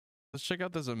Let's check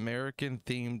out this American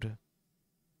themed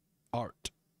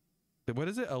art. What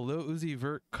is it? A Lil Uzi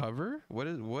Vert cover? What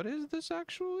is this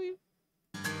actually?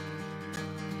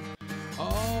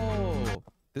 Oh,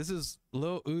 this is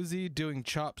Lil Uzi doing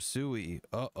Chop Suey.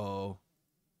 Uh-oh.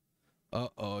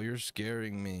 Uh-oh, you're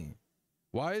scaring me.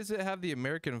 Why does it have the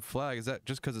American flag? Is that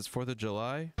just because it's 4th of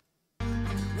July?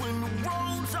 When the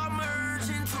roads are merged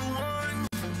into one,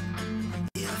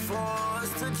 you're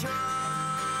forced to join.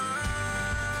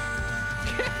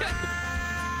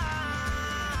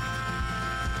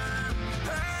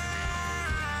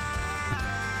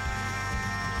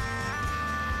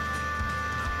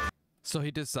 So he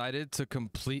decided to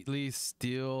completely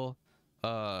steal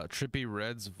Trippy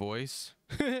Red's voice.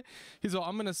 He's like,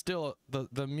 I'm gonna steal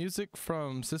the music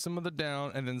from System of the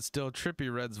Down and then steal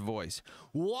Trippy Red's voice.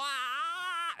 Wah!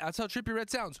 That's how Trippy Red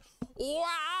sounds. Wah!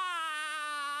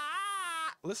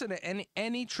 Listen to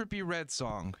any Trippy Red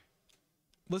song.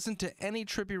 Listen to any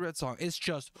Trippy Red song. It's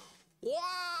just wah!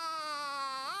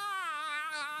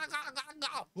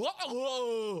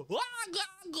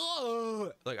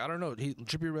 Like, I don't know,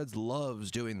 Trippy Reds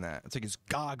loves doing that. It's like he's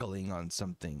goggling on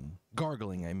something.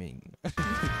 Gargling, I mean.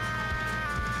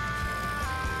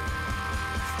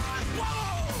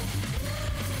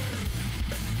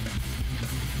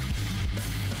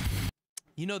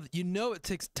 You know it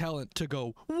takes talent to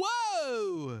go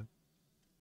whoa.